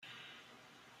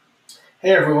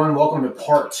Hey everyone, welcome to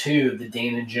part two of the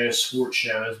Dan and Joe Sports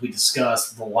Show as we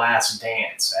discuss The Last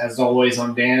Dance. As always,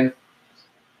 I'm Dan.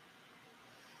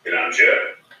 And I'm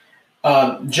Joe.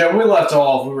 Joe, when we left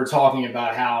off, we were talking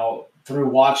about how through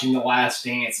watching The Last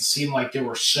Dance, it seemed like there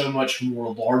were so much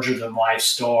more larger-than-life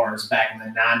stars back in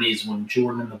the 90s when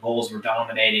Jordan and the Bulls were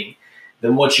dominating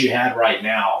than what you had right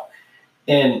now.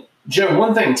 And Joe,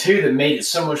 one thing too that made it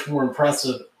so much more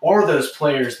impressive are those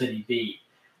players that he beat.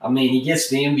 I mean, he gets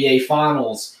to the NBA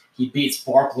Finals. He beats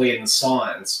Barkley and the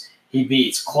Suns. He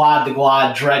beats Clyde the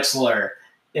Glide Drexler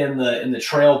in the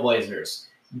Trailblazers.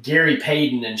 Gary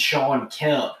Payton and Sean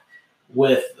Kemp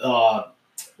with the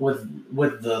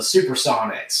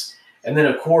Supersonics, and then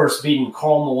of course beating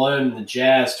Karl Malone and the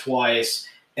Jazz twice,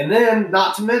 and then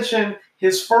not to mention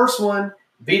his first one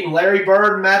beating Larry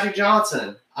Bird and Magic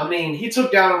Johnson. I mean, he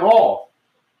took down them all.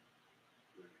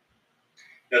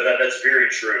 No, that's very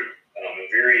true. A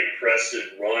very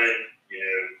impressive run,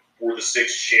 for the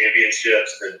 6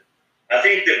 championships. And I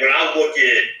think that when I look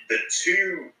at the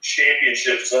 2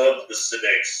 championships of the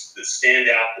 6 that stand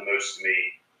out the most to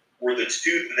me were the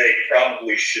 2 that they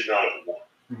probably should not have won.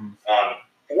 Mm-hmm.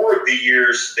 4 of the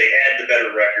years they had the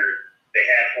better record. They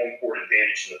had home court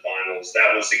advantage in the finals.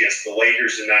 That was against the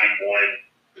Lakers in 91,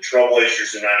 the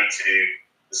Trailblazers in 92,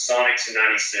 the Sonics in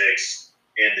 96,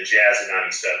 and the Jazz in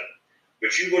 97.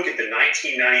 But you look at the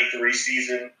 1993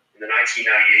 season and the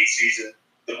 1998 season,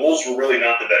 the Bulls were really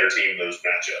not the better team in those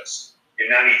matchups. In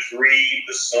 93,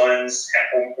 the Suns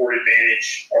had home court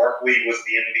advantage. Barkley was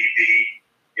the MVP.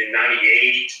 In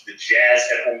 98, the Jazz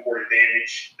had home court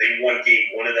advantage. They won game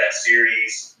 1 of that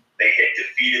series. They had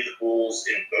defeated the Bulls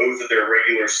in both of their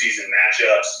regular season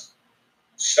matchups.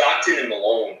 Stockton and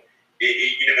Malone,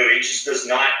 it just does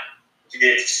not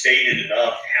get stated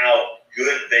enough how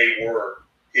good they were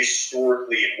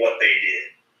historically at what they did.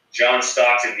 John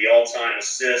Stockton, the all-time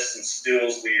assists and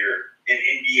steals leader in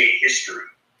NBA history.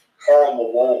 Karl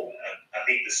Malone, I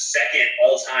think the second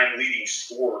all-time leading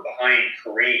scorer behind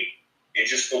Kareem, and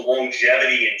just the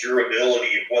longevity and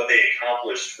durability of what they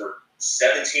accomplished for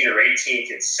 17 or 18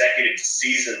 consecutive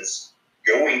seasons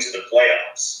going to the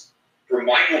playoffs. For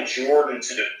Michael Jordan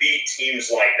to defeat teams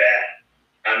like that,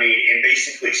 and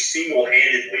basically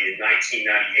single-handedly in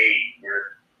 1998,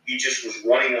 where he just was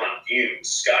running on fumes.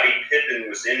 Scottie Pippen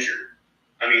was injured.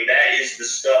 That is the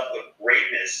stuff of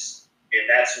greatness, and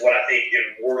that's what I think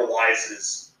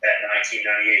immortalizes that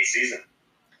 1998 season.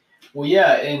 Well,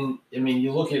 yeah, and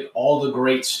you look at all the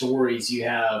great stories you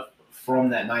have from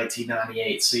that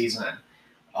 1998 season.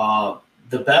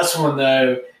 The best one,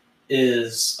 though,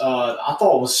 is I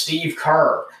thought was Steve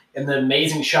Kerr and the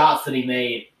amazing shots that he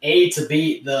made.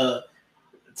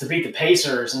 To beat the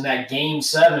Pacers in that Game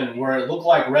 7 where it looked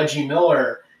like Reggie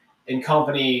Miller and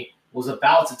company was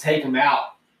about to take them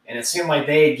out. And it seemed like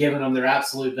they had given them their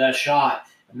absolute best shot.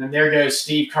 And then there goes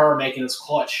Steve Kerr making his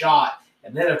clutch shot.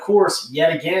 And then, of course,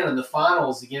 yet again in the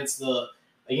finals against the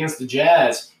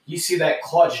Jazz, you see that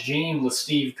clutch gene with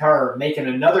Steve Kerr making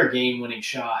another game-winning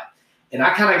shot. And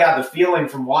I kind of got the feeling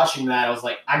from watching that, I was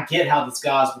like, I get how this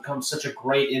guy's become such a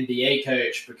great NBA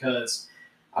coach because,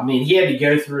 he had to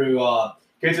go through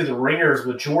the ringers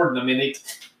with Jordan.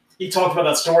 He talked about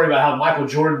that story about how Michael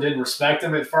Jordan didn't respect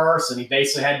him at first, and he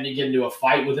basically had to get into a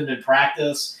fight with him in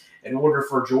practice in order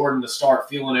for Jordan to start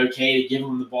feeling okay to give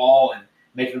him the ball and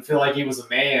make him feel like he was a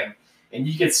man. And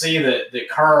you could see that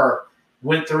Kerr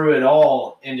went through it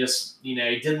all and just, he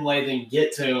didn't let anything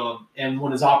get to him. And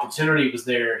when his opportunity was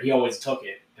there, he always took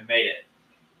it and made it.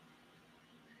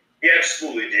 He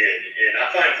absolutely did. And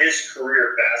I find his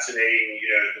career fascinating,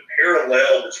 the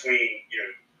parallel between,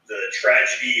 the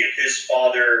tragedy of his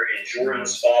father and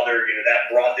Jordan's father, that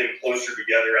brought them closer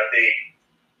together, I think.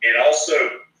 And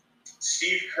also,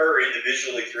 Steve Kerr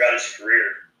individually throughout his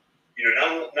career,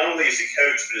 not only as a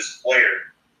coach, but as a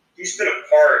player, he's been a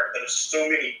part of so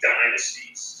many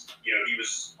dynasties. He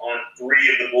was on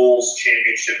 3 of the Bulls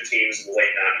championship teams in the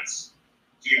late 90s.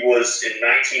 He was, in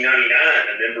 1999,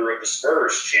 a member of the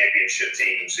Spurs championship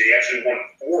team. So he actually won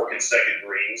 4 consecutive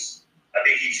rings. I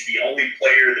think he's the only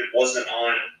player that wasn't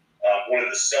on one of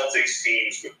the Celtics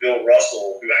teams with Bill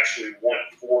Russell, who actually won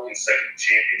 4 consecutive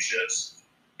championships.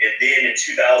 And then in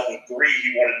 2003,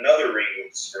 he won another ring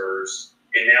with the Spurs.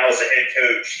 And now as a head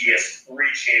coach, he has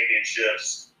 3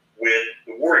 championships with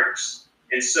the Warriors.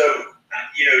 And so,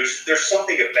 there's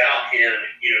something about him.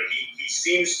 He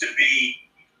seems to be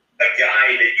a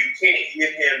guy that you can't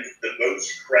give him the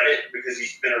most credit because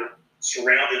he's been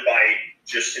surrounded by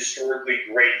just historically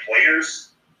great players.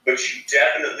 But you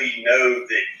definitely know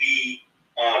that he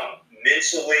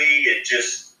mentally and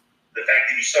just the fact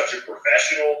that he's such a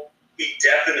professional, he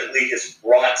definitely has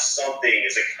brought brought something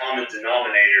as a common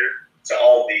denominator to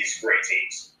all these great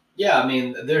teams. Yeah, I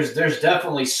mean, there's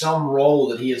definitely some role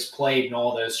that he has played in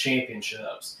all those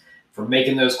championships, from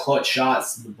making those clutch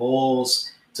shots to the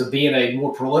Bulls to being a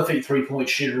more prolific three-point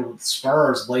shooter with the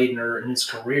Spurs later in his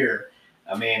career.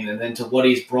 I mean, and then to what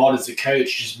he's brought as a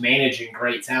coach, just managing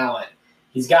great talent.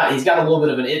 He's got a little bit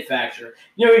of an it factor.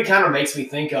 You know, he kind of makes me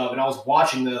think of, and I was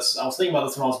watching this, I was thinking about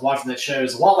this when I was watching that show,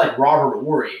 it's a lot like Robert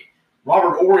Horry.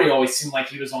 Robert Horry always seemed like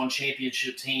he was on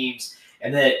championship teams,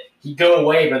 and that he'd go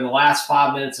away, but in the last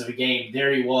 5 minutes of a game,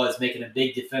 there he was making a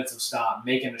big defensive stop,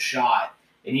 making a shot,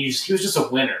 and he was just a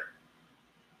winner.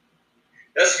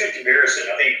 That's a good comparison.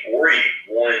 I think Horry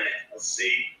won,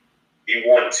 he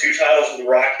won 2 titles with the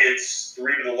Rockets,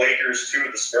 3 with the Lakers, 2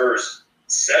 with the Spurs,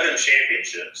 7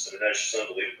 championships. I mean, that's just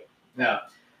unbelievable. Yeah.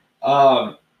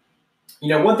 You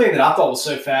know, one thing that I thought was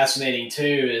so fascinating, too,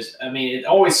 is, I mean, it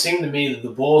always seemed to me that the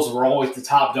Bulls were always the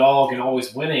top dog and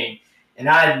always winning, and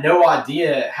I had no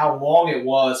idea how long it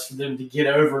was for them to get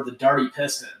over the Dirty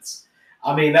Pistons.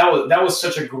 I mean, that was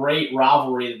such a great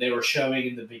rivalry that they were showing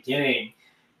in the beginning,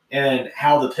 and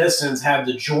how the Pistons had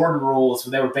the Jordan rules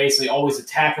where they were basically always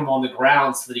attacking him on the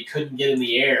ground so that he couldn't get in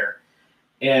the air.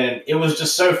 And it was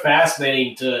just so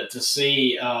fascinating to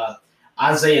see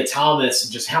Isaiah Thomas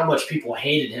and just how much people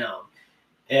hated him.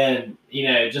 And, you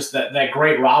know, just that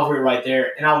great rivalry right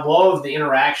there. And I love the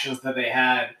interactions that they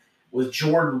had with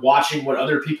Jordan watching what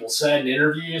other people said in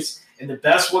interviews. And the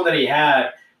best one that he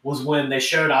had was when they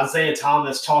showed Isaiah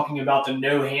Thomas talking about the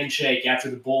no handshake after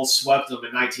the Bulls swept them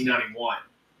in 1991.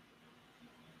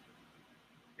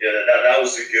 Yeah, that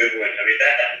was a good one. I mean,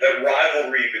 that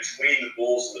rivalry between the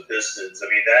Bulls and the Pistons, I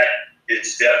mean, that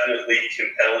is definitely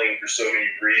compelling for so many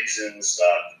reasons.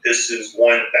 The Pistons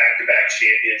won back-to-back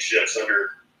championships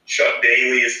under Chuck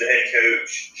Daly as the head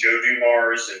coach, Joe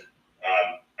Dumars, and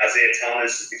Isaiah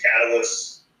Thomas as the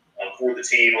catalyst for the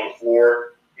team on the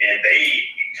floor. And they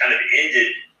kind of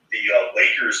ended the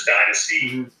Lakers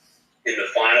dynasty in the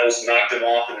finals, knocked them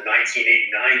off in the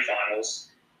 1989 finals,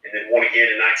 and then won again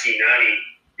in 1990.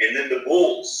 And then the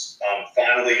Bulls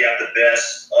finally got the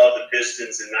best of the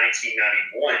Pistons in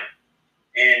 1991.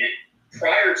 And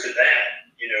prior to that,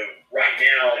 you know, right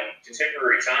now in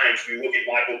contemporary times, we look at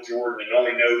Michael Jordan and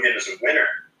only know him as a winner.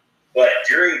 But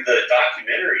during the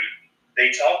documentary, they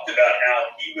talked about how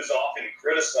he was often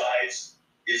criticized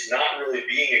as not really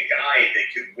being a guy that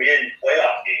could win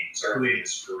playoff games early in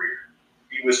his career.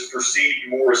 He was perceived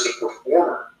more as a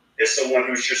performer, as someone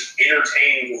who's just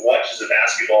entertaining to watch as a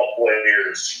basketball player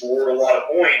and scored a lot of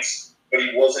points, but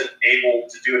he wasn't able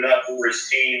to do enough for his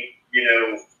team, you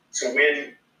know, to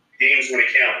win games when it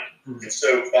counted. And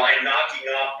so by knocking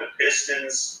off the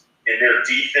Pistons and their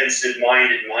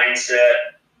defensive-minded mindset,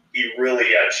 he really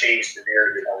changed the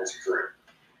narrative on his career.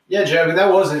 Yeah, Joe, but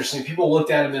that was interesting. People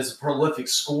looked at him as a prolific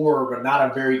scorer, but not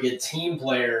a very good team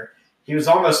player. He was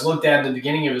almost looked at in the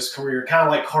beginning of his career, kind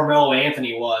of like Carmelo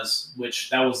Anthony was, which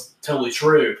that was totally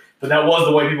true. But that was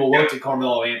the way people looked at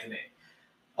Carmelo Anthony.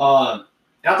 And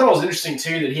I thought it was interesting,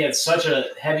 too, that he had such a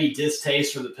heavy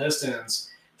distaste for the Pistons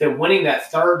that winning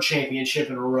that third championship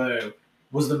in a row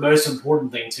was the most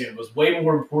important thing to him. It was way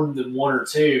more important than 1 or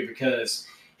 2, because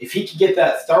if he could get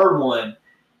that third one,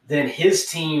 then his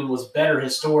team was better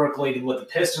historically than what the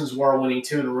Pistons were winning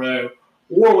 2 in a row,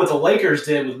 or what the Lakers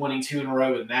did with winning 2 in a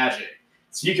row with Magic.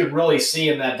 So you could really see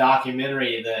in that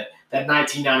documentary that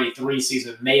 1993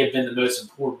 season may have been the most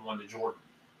important one to Jordan.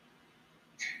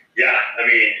 Yeah, I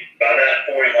mean, by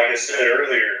that point, like I said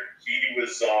earlier, he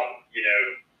was, you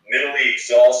know, mentally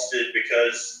exhausted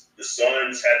because the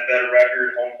Suns had a better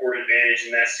record, home court advantage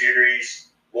in that series,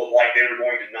 looked like they were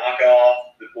going to knock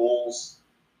off the Bulls.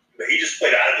 But he just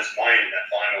played out of his mind in that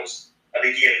finals. I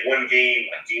think he had one game,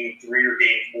 like game 3 or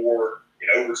game 4,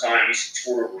 in overtime. He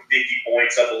scored over 50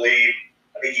 points, I believe.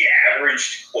 I think he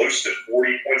averaged close to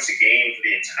 40 points a game for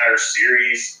the entire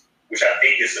series, which I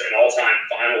think is an all-time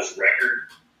finals record.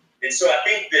 And so I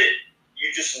think that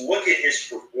you just look at his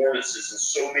performances in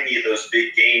so many of those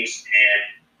big games,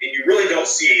 and you really don't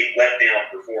see a letdown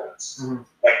performance.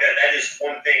 Like that is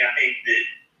one thing I think that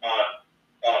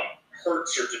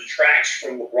hurts or detracts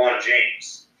from LeBron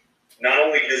James. Not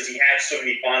only does he have so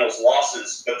many finals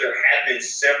losses, but there have been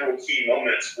several key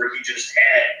moments where he just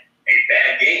had a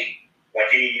bad game,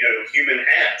 like any human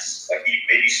has. Like he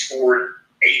maybe scored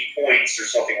 8 points or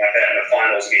something like that in a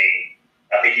finals game.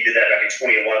 I think he did that back in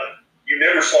 2011. You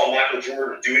never saw Michael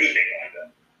Jordan do anything like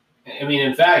that. I mean,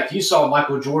 in fact, you saw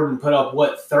Michael Jordan put up,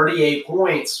 38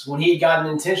 points when he had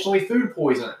gotten intentionally food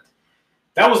poisoned.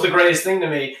 That was the greatest thing to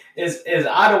me, is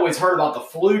I'd always heard about the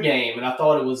flu game, and I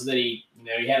thought it was that he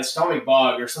had a stomach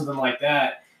bug or something like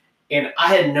that. And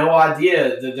I had no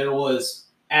idea that there was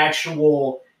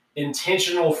actual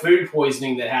intentional food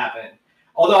poisoning that happened.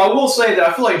 Although I will say that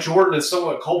I feel like Jordan is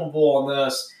somewhat culpable on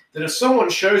this. That if someone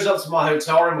shows up to my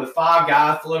hotel room with 5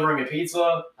 guys delivering a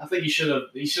pizza, I think he should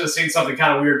have seen something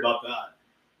kind of weird about that.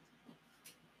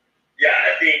 Yeah,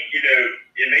 I think,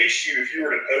 it makes you, if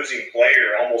you're an opposing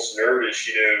player, almost nervous,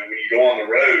 when you go on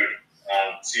the road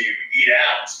to eat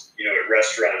out, at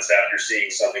restaurants after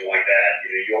seeing something like that.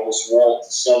 You almost want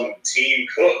some team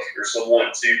cook or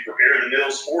someone to prepare the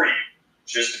meals for you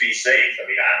just to be safe. I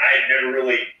mean, I had never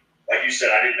really, like you said,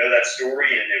 I didn't know that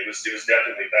story, and it was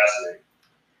definitely fascinating.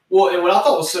 Well, and what I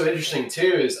thought was so interesting too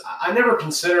is I never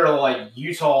considered like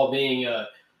Utah being an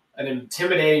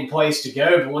intimidating place to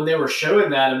go, but when they were showing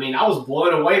that, I mean, I was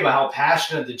blown away by how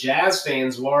passionate the Jazz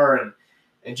fans were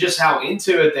and just how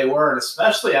into it they were, and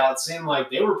especially how it seemed like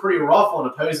they were pretty rough on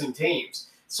opposing teams.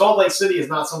 Salt Lake City is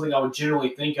not something I would generally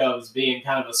think of as being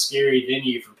kind of a scary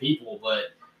venue for people,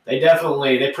 but they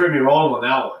proved me wrong on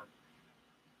that one.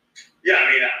 Yeah,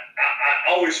 I mean,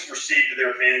 I always perceived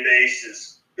their fan base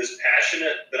as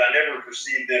passionate, but I never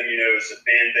perceived them, as a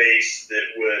fan base that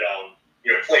would,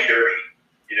 play dirty,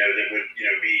 that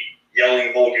would, be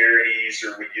yelling vulgarities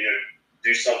or would,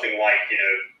 do something like,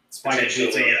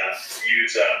 potentially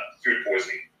use food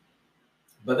poisoning.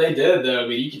 But they did, though. I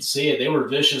mean, you could see it. They were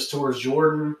vicious towards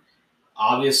Jordan.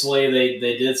 Obviously,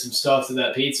 they did some stuff to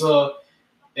that pizza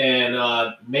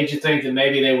and made you think that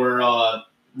maybe they were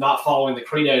not following the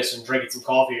credos and drinking some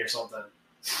coffee or something.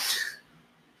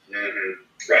 Mm-hmm.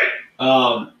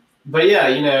 Right. But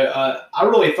yeah, I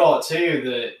really thought too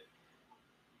that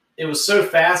it was so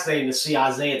fascinating to see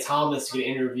Isaiah Thomas get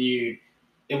interviewed.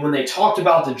 And when they talked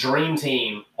about the dream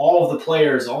team, all of the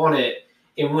players on it,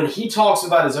 and when he talks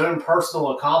about his own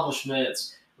personal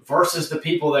accomplishments versus the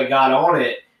people that got on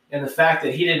it and the fact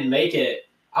that he didn't make it,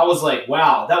 I was like,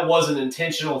 wow, that was an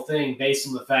intentional thing based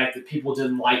on the fact that people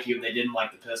didn't like you and they didn't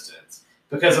like the Pistons.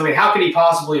 Because, I mean, how could he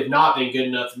possibly have not been good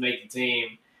enough to make the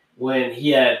team when he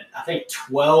had, I think,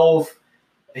 12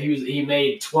 – he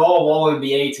made 12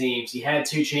 All-NBA teams. He had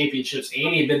 2 championships,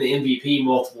 and he had been the MVP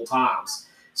multiple times.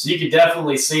 So you could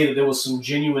definitely see that there was some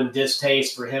genuine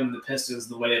distaste for him and the Pistons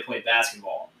the way they played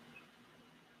basketball.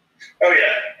 Oh,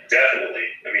 yeah, definitely.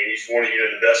 I mean, he's one of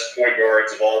the best point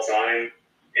guards of all time.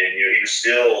 And, he was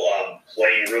still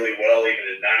playing really well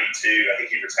even in 92. I think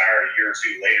he retired a year or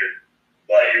 2 later.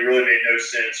 But it really made no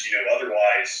sense,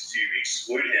 otherwise to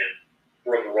exclude him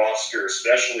from the roster,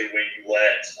 especially when you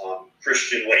let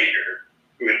Christian Laettner,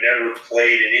 who had never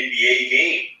played an NBA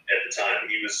game at the time.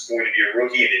 He was going to be a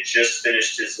rookie and had just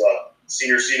finished his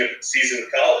senior season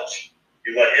of college.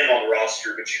 You let him on the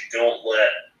roster, but you don't let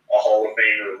a Hall of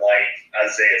Famer like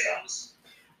Isaiah Thomas.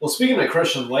 Well, speaking of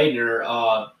Christian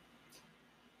Laettner,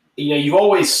 you've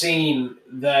always seen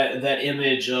that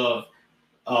image of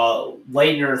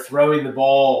Laettner throwing the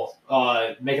ball,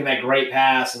 making that great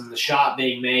pass, and the shot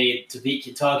being made to beat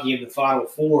Kentucky in the Final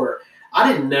Four.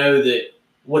 I didn't know that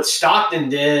what Stockton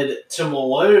did to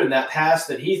Malone, that pass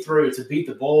that he threw to beat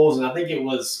the Bulls, and I think it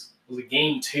was a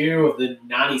game 2 of the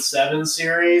 97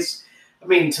 series. I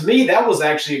mean, to me, that was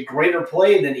actually a greater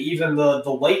play than even the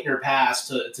Laettner pass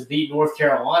to beat North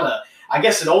Carolina. I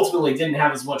guess it ultimately didn't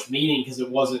have as much meaning because it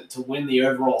wasn't to win the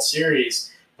overall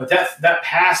series. But that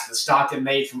pass that Stockton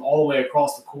made from all the way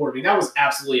across the court, I mean, that was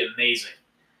absolutely amazing.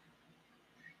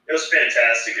 It was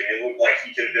fantastic. I mean, it looked like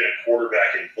he could have been a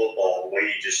quarterback in football, the way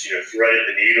he just, threaded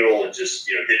the needle and just,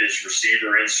 hit his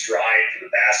receiver in stride for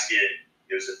the basket.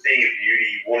 It was a thing of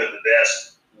beauty, one of the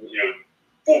best,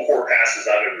 full court passes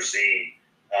I've ever seen.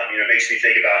 It makes me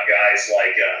think about guys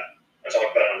like I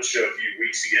talked about on the show a few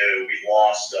weeks ago. We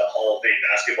lost a Hall of Fame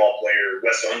basketball player,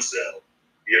 Wes Unseld.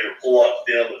 If you ever pull up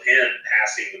film of him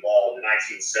passing the ball in the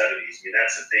 1970s, I mean,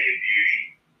 that's a thing of beauty.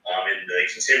 In the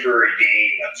contemporary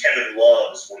game, Kevin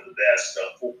Love is one of the best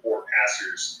full court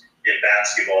passers in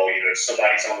basketball. If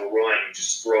somebody's on the run, you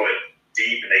just throw it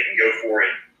deep and they can go for it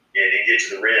and get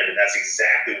to the rim. And that's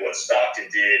exactly what Stockton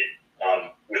did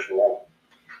with Malone.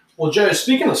 Well, Joe,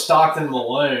 speaking of Stockton and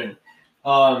Malone,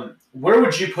 where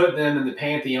would you put them in the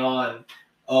pantheon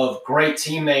of great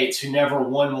teammates who never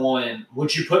won one?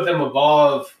 Would you put them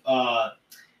above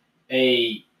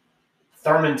a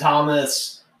Thurman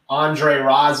Thomas, Andre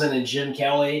Rison, and Jim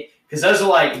Kelly? Because those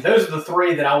are the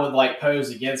 3 that I would pose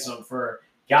against them for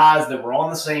guys that were on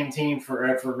the same team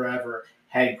forever,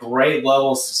 had great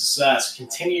levels of success,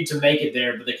 continued to make it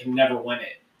there, but they can never win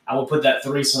it. I would put that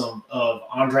threesome of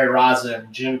Andre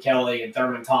Rison, Jim Kelly, and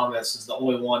Thurman Thomas as the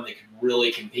only one that could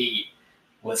really compete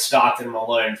with Stockton and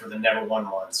Malone for the never won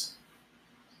ones.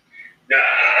 No,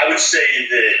 I would say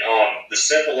that the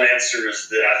simple answer is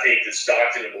that I think that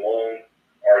Stockton and Malone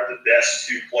are the best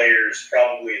two players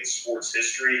probably in sports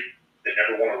history that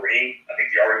never won a ring. I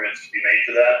think the arguments can be made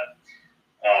for that.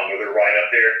 They're right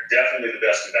up there. Definitely the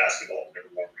best in basketball that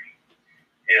never won a ring.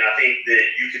 And I think that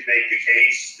you could make the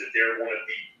case that they're one of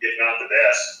the, if not the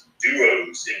best,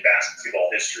 duos in basketball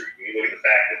history. When you look at the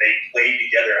fact that they played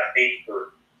together, I think,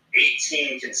 for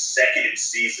 18 consecutive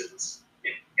seasons.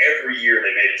 And every year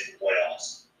they made it to the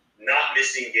playoffs. Not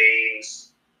missing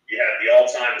games. You have the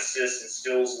all-time assist and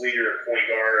steals leader at point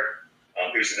guard,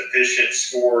 who's an efficient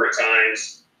scorer at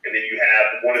times. And then you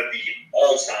have one of the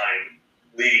all-time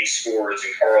leading scorers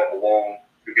in Karl Malone,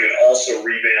 who can also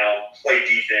rebound, play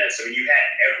defense. I mean, you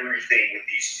had everything with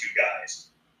these two guys.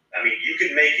 I mean, you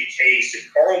could make a case,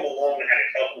 if Karl Malone had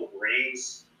a couple of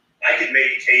rings, I could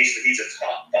make a case that he's a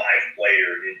top 5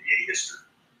 player in NBA history.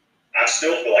 I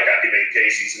still feel like I could make a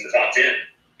case he's in the top 10,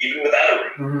 even without a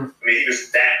ring. Mm-hmm. I mean, he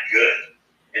was that good.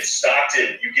 And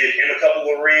Stockton, you get him a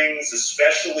couple of rings,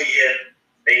 especially if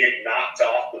they had knocked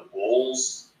off the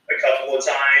Bulls a couple of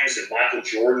times and Michael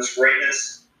Jordan's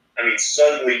greatness. I mean,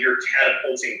 suddenly you're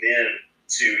catapulting them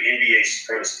to NBA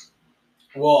supremacy.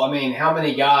 Well, I mean, how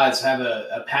many guys have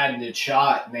a patented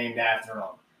shot named after them?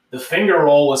 The finger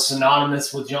roll was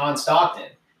synonymous with John Stockton.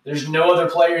 There's no other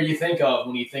player you think of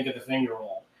when you think of the finger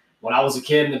roll. When I was a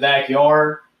kid in the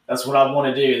backyard, that's what I'd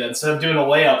want to do. Instead of doing a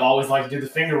layup, I always like to do the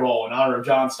finger roll in honor of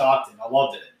John Stockton. I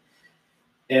loved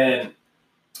it. And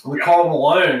with Karl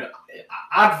Malone,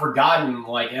 I'd forgotten,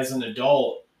 like, as an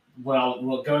adult, when I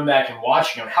was going back and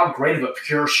watching him, how great of a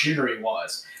pure shooter he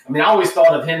was. I mean, I always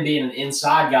thought of him being an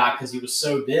inside guy because he was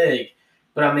so big.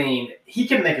 But, I mean, he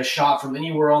can make a shot from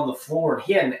anywhere on the floor. And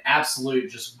he had an absolute,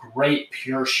 just great,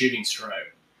 pure shooting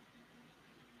stroke.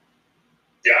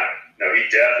 Yeah, no, he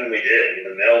definitely did. I mean,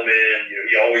 the mailman,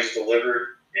 he always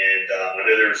delivered. And I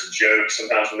know there was a joke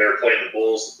sometimes when they were playing the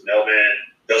Bulls that the mailman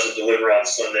doesn't deliver on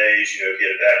Sundays, if you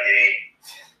had a bad game.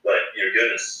 But,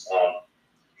 goodness.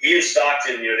 He and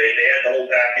Stockton, they had the whole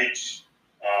package.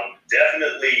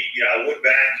 Definitely, I look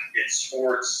back at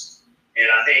sports, and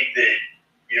I think that,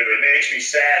 it makes me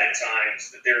sad at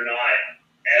times that they're not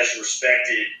as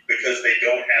respected because they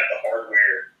don't have the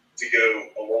hardware to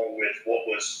go along with what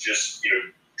was just,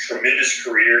 tremendous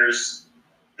careers.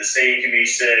 The same can be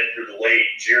said for the late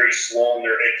Jerry Sloan,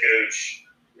 their head coach,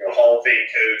 Hall of Fame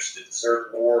coach that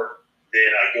deserved more than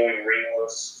going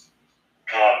ringless.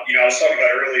 I was talking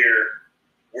about earlier,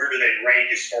 where do they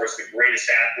rank as far as the greatest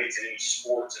athletes in any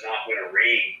sport to not win a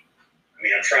ring? I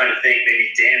mean, I'm trying to think,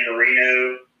 maybe Dan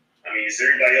Marino. I mean, is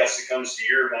there anybody else that comes to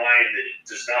your mind that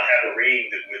does not have a ring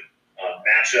that would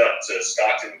match up to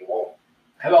Stockton and Malone?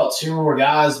 How about two more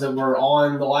guys that were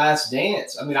on The Last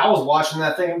Dance? I mean, I was watching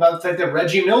that thing about the fact that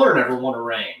Reggie Miller never won a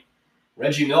ring.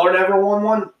 Reggie Miller never won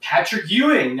one. Patrick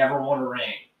Ewing never won a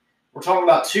ring. We're talking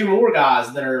about two more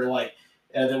guys that are like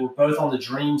that were both on the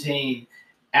Dream Team.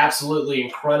 Absolutely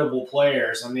incredible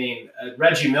players. I mean,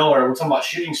 Reggie Miller, we're talking about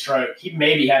shooting stroke. He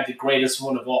maybe had the greatest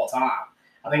one of all time.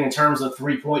 I think in terms of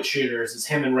three-point shooters, it's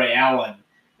him and Ray Allen.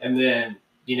 And then,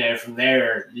 from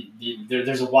there,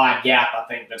 there's a wide gap, I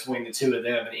think, between the two of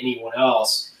them and anyone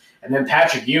else. And then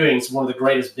Patrick Ewing's one of the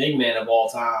greatest big men of all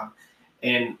time.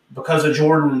 And because of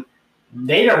Jordan,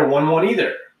 they never won one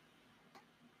either.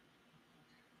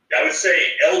 I would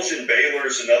say Elgin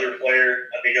Baylor's another player.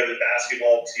 I think of the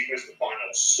basketball, because he went to the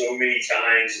finals so many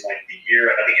times. Like the year,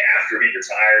 I think after he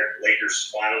retired,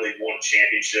 Lakers finally won a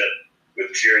championship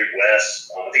with Jerry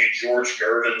West. I think George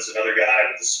Gervin's another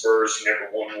guy with the Spurs who never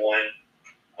won one.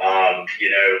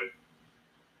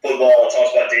 Football,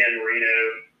 talks about Dan Marino.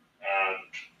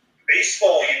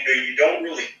 Baseball, you don't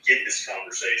really get this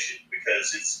conversation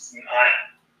because it's not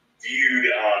viewed,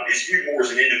 it's viewed more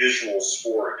as an individual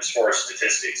sport as far as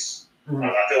statistics. Mm-hmm.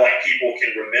 I feel like people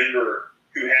can remember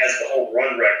who has the home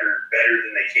run record better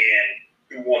than they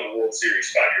can who won the World Series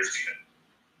 5 years ago.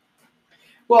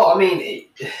 Well, I mean,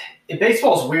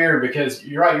 baseball's weird because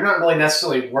you're right. You're not really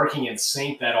necessarily working in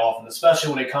sync that often,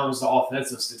 especially when it comes to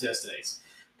offensive statistics.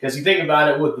 Because you think about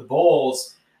it with the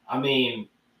Bulls, I mean,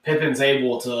 Pippen's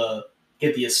able to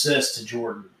get the assist to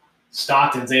Jordan.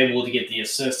 Stockton's able to get the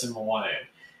assist to Malone.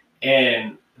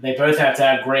 And they both have to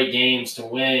have great games to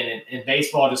win. And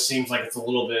baseball just seems like it's a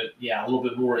little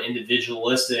bit more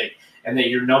individualistic and that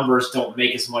your numbers don't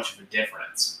make as much of a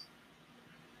difference.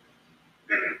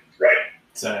 Right.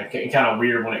 So kind of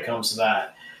weird when it comes to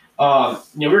that.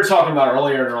 We were talking about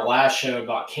earlier in our last show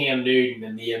about Cam Newton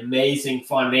and the amazing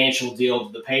financial deal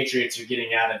that the Patriots are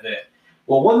getting out of it.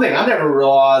 Well, one thing I never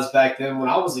realized back then when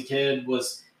I was a kid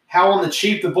was how on the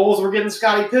cheap the Bulls were getting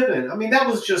Scottie Pippen. I mean, that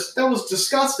was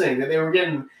disgusting that they were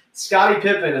getting Scottie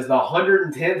Pippen is the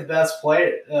 110th best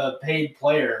paid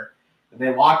player, and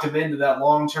they locked him into that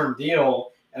long-term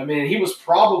deal. I mean, he was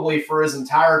probably for his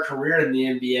entire career in the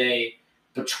NBA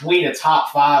between a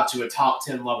top 5 to a top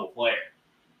 10 level player.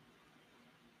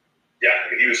 Yeah,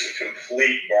 I mean, he was a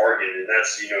complete bargain, and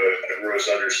that's, a gross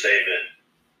understatement.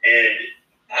 And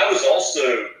I was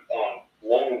also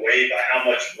blown away by how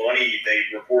much money they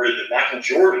reported that Michael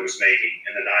Jordan was making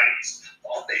in the 90s.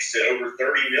 I thought they said over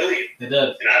 $30 million. They did.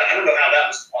 And I don't know how that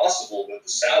was possible with the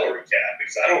salary cap,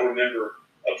 because I don't remember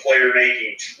a player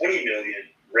making $20 million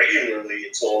regularly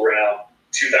until around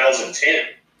 2010.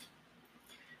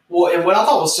 Well, and what I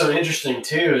thought was so interesting,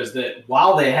 too, is that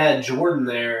while they had Jordan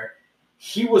there,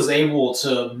 he was able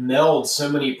to meld so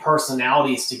many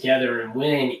personalities together and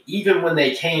win, even when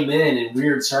they came in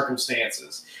weird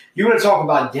circumstances. You want to talk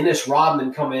about Dennis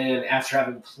Rodman coming in after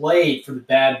having played for the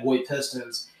Bad Boy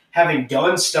Pistons, having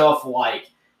done stuff like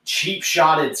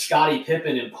cheap-shotted Scottie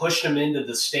Pippen and pushed him into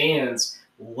the stands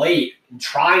late and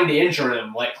trying to injure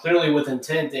him, like clearly with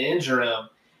intent to injure him.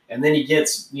 And then he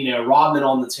gets, Rodman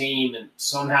on the team, and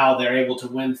somehow they're able to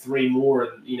win 3 more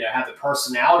and, have the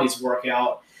personalities work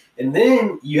out. And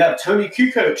then you have Tony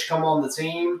Kukoc come on the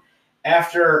team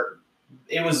after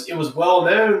it was well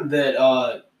known that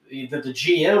that the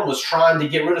GM was trying to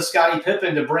get rid of Scottie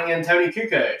Pippen to bring in Tony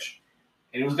Kukoc.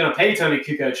 And he was going to pay Tony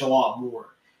Kukoc a lot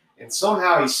more. And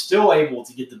somehow he's still able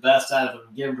to get the best out of him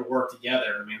and get him to work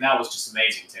together. I mean, that was just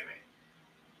amazing to me.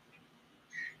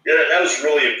 Yeah, that was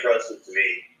really impressive to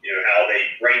me. How they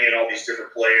bring in all these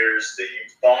different players that you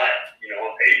thought,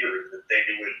 on paper that they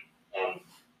would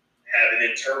have an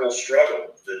internal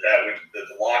struggle, that the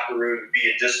locker room would be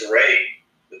in disarray,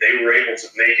 that they were able to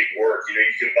make it work. You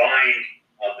combine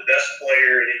the best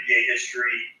player in NBA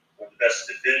history, one of the best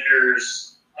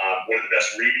defenders, one of the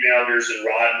best rebounders in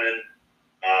Rodman,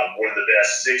 one of the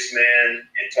best six-men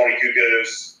in Tony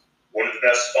Kukoc, one of the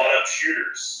best spot-up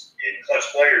shooters in clutch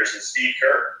players in Steve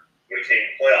Kerr when it came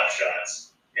to playoff shots.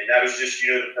 And that was just,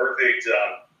 the perfect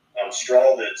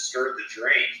straw that stirred the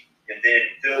drink. And then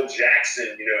Phil Jackson,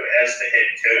 as the head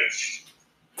coach.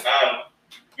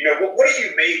 What do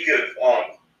you make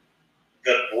of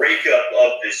the breakup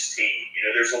of this team?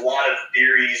 There's a lot of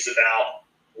theories about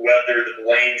whether the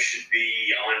blame should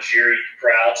be on Jerry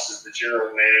Krause as the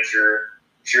general manager,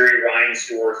 Jerry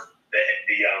Reinsdorf,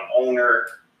 the owner,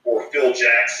 or Phil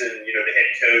Jackson, the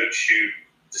head coach who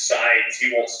decides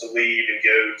he wants to leave and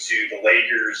go to the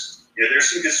Lakers.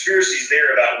 There's some conspiracies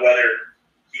there about whether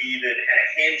he even had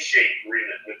a handshake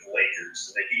agreement with the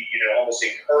Lakers, and that he, almost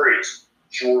encouraged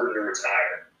Jordan to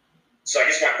retire. So I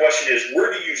guess my question is,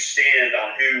 where do you stand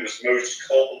on who was most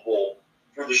culpable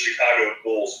for the Chicago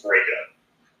Bulls breakup?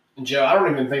 And Joe, I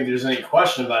don't even think there's any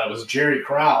question about it. It was Jerry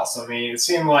Krause. I mean, it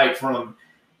seemed like from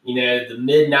the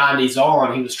mid-'90s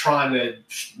on, he was trying to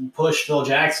push Phil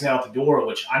Jackson out the door,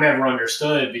 which I never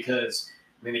understood because,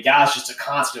 the guy's just a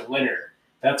constant winner.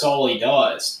 That's all he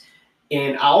does.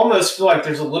 And I almost feel like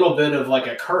there's a little bit of like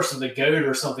a curse of the GOAT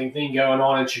or something thing going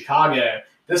on in Chicago,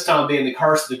 this time being the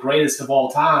curse of the greatest of all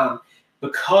time,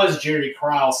 because Jerry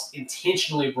Krause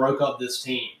intentionally broke up this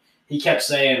team. He kept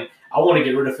saying, I want to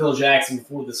get rid of Phil Jackson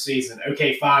before the season.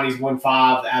 Okay, fine, he's won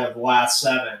 5 out of the last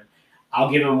 7. I'll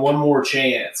give him one more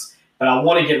chance. But I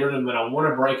want to get rid of him, and I want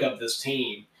to break up this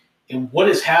team. And what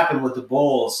has happened with the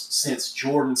Bulls since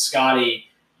Jordan, Scottie,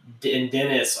 and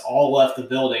Dennis all left the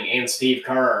building, and Steve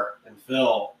Kerr and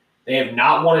Phil, they have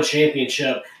not won a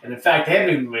championship. And, in fact, they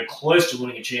haven't even been close to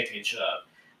winning a championship.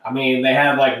 I mean, they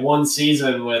had like one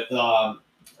season with the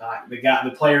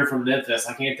player from Memphis.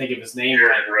 I can't think of his name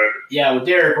right. Yeah, with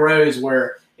Derrick Rose,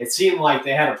 where it seemed like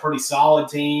they had a pretty solid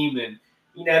team, and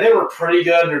they were pretty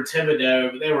good under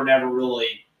Thibodeau, but they were never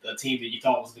really the team that you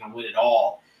thought was going to win it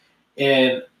all.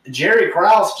 And Jerry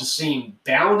Krause just seemed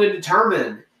bound and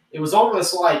determined. It was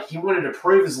almost like he wanted to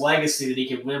prove his legacy that he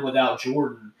could win without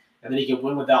Jordan and that he could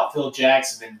win without Phil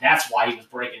Jackson, and that's why he was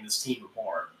breaking this team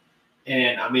apart.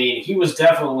 And, he was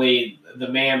definitely the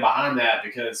man behind that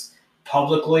because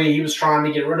publicly he was trying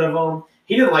to get rid of him.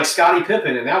 He didn't like Scottie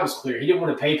Pippen, and that was clear. He didn't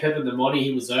want to pay Pippen the money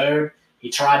he was owed. He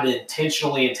tried to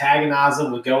intentionally antagonize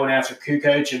him with going after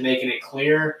Kukoc and making it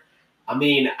clear.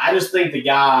 I just think the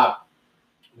guy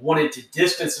wanted to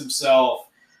distance himself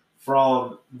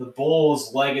from the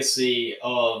Bulls' legacy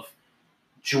of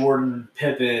Jordan,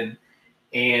 Pippen,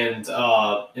 and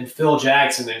Phil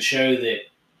Jackson and show that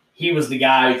he was the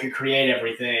guy who could create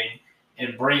everything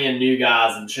and bring in new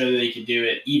guys and show that he could do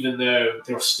it, even though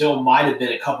there still might have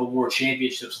been a couple more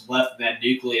championships left in that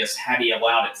nucleus had he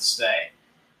allowed it to stay.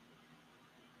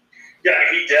 Yeah,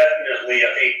 he definitely,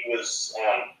 I think, was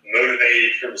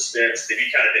motivated from the sense that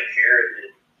he kind of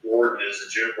inherited Jordan as a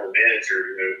general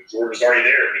manager. You know, Jordan was already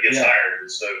there when he gets hired,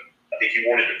 and so I think he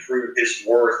wanted to prove his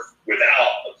worth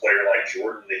without a player like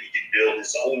Jordan, that he could build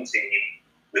his own team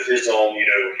with his own, you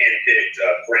know,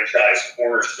 handpicked franchise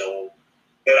cornerstone.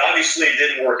 But obviously, it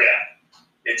didn't work out,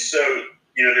 and so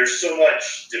you know, there's so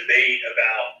much debate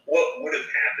about what would have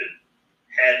happened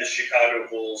had the Chicago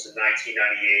Bulls in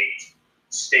 1998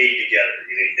 stayed together.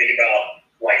 You know, you think about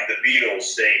like the Beatles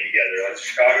staying together, like the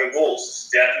Chicago Bulls is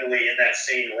definitely in that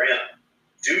same realm.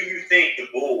 Do you think the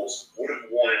Bulls would have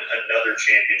won another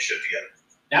championship together?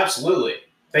 Absolutely.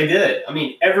 They did. I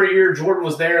mean, every year Jordan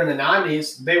was there in the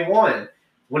 90s, they won.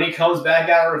 When he comes back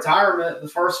out of retirement, the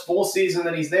first full season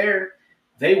that he's there,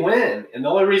 they win. And the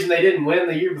only reason they didn't win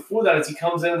the year before that is he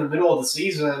comes in the middle of the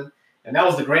season, and that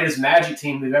was the greatest Magic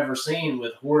team we've ever seen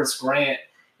with Horace Grant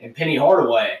and Penny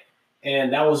Hardaway.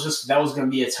 And that was going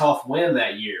to be a tough win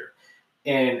that year.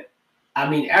 And, I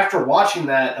mean, after watching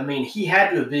that, I mean, he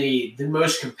had to be the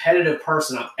most competitive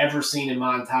person I've ever seen in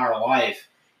my entire life.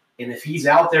 And if he's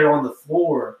out there on the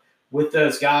floor with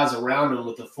those guys around him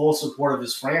with the full support of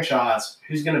his franchise,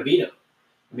 who's going to beat him?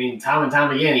 I mean, time and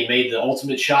time again, he made the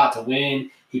ultimate shot to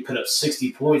win. He put up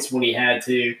 60 points when he had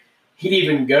to. He'd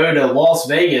even go to Las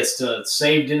Vegas to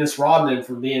save Dennis Rodman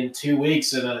from being 2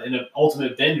 weeks in an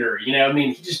ultimate bender. You know, I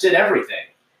mean, he just did everything.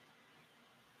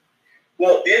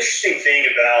 Well, the interesting thing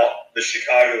about the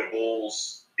Chicago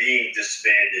Bulls being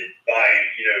disbanded by,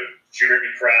 you know, Jerry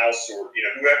Krause or, you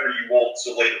know, whoever you want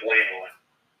to lay the blame on,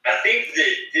 I think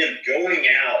that them going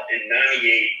out in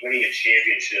 98, winning a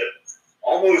championship,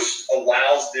 almost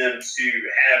allows them to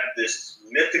have this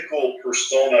mythical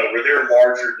persona where they're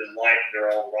larger than life in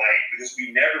their own right, because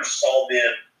we never saw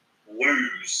them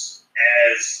lose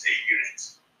as a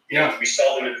unit. You know, we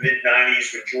saw them in the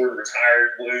mid-90s when Jordan retired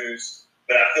lose,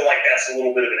 but I feel like that's a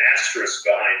little bit of an asterisk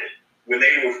behind it. When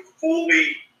they were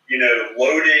fully, you know,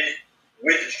 loaded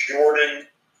with Jordan,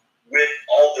 with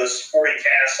all the supporting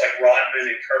cast like Rodman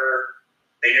and Kerr,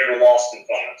 they never lost in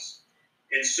finals.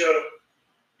 And so,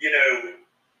 you know,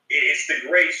 it's the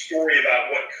great story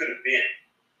about what could have been.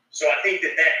 So I think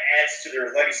that adds to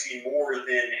their legacy more than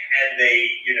had they,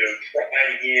 you know,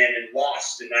 tried again and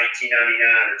lost in 1999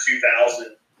 or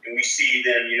 2000, and we see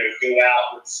them, you know, go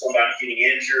out with somebody getting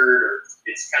injured, or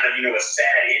it's kind of, you know, a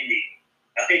sad ending.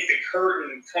 I think the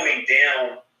curtain coming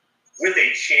down with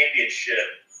a championship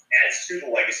adds to the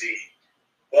legacy,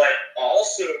 but I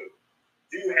also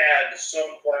do have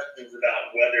some questions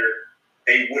about whether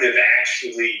they would have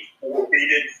actually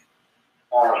forfeited.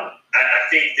 I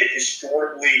think that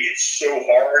historically it's so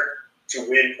hard to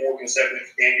win 4 consecutive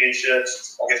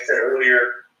championships. Like I said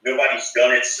earlier, nobody's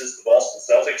done it since the Boston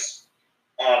Celtics.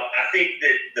 I think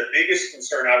that the biggest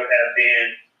concern I would have,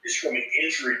 Dan, is from an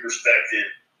injury perspective,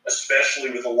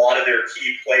 especially with a lot of their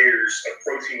key players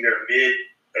approaching their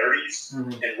mid-30s.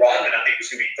 Mm-hmm. And Rodman, I think, was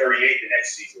going to be 38 the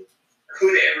next season.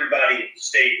 Could everybody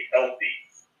stay healthy?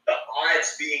 The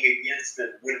odds being against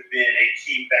them would have been a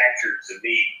key factor to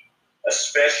me,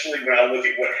 especially when I look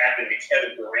at what happened to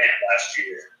Kevin Durant last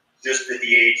year, just at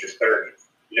the age of 30.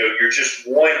 You know, you're just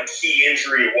one key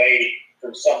injury away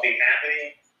from something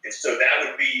happening. And so that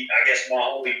would be, I guess, my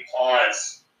only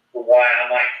pause for why I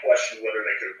might question whether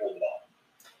they could have pulled it off.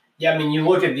 Yeah, I mean, you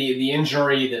look at the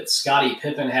injury that Scottie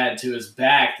Pippen had to his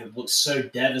back that looked so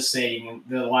devastating in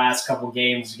the last couple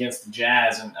games against the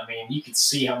Jazz. And, I mean, you could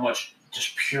see how much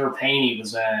just pure pain he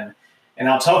was in and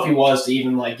how tough he was to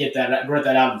even, like, get that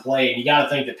out and play. And you got to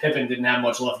think that Pippen didn't have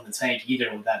much left in the tank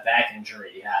either with that back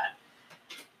injury he had.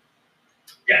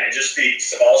 Yeah, and just the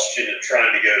exhaustion of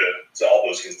trying to go to all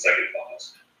those consecutive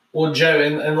finals. Well, Joe,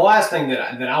 and the last thing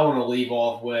that I want to leave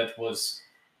off with was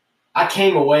I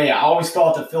came away. I always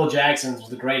thought that Phil Jackson was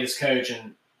the greatest coach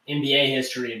in NBA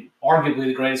history and arguably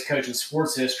the greatest coach in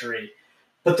sports history.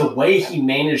 But the way he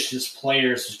managed his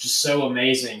players was just so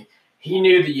amazing. He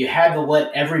knew that you had to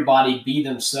let everybody be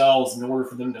themselves in order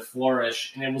for them to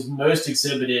flourish. And it was most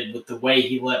exhibited with the way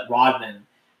he let Rodman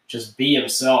just be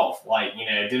himself. Like, you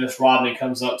know, Dennis Rodman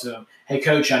comes up to him, hey,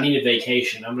 coach, I need a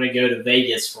vacation. I'm going to go to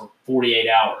Vegas for 48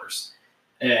 hours.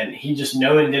 And he just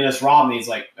knowing Dennis Rodman, he's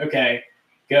like, okay,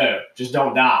 go. Just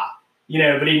don't die. You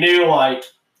know, but he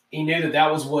knew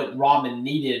that was what Rodman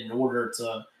needed in order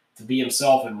to be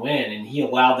himself and win. And he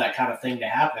allowed that kind of thing to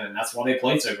happen. And that's why they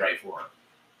played so great for him.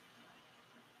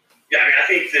 Yeah, I mean, I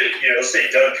think that, you know, let's say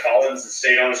Doug Collins has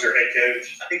stayed on as their head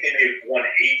coach. I think they may have won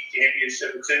 8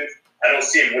 championships or 2. I don't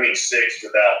see him winning 6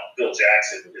 without Phil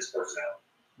Jackson and his personality.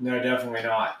 No, definitely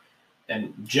not.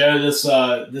 And Joe, this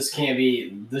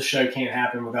show can't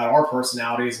happen without our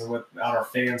personalities and without our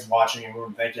fans watching. And we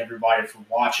want to thank everybody for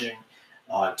watching.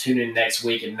 Tune in next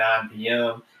week at 9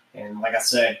 p.m. And like I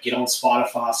said, get on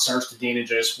Spotify, search the Dan and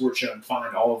Joe Sports Show, and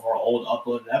find all of our old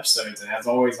uploaded episodes. And as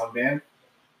always, I'm Dan.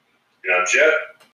 And I'm Joe.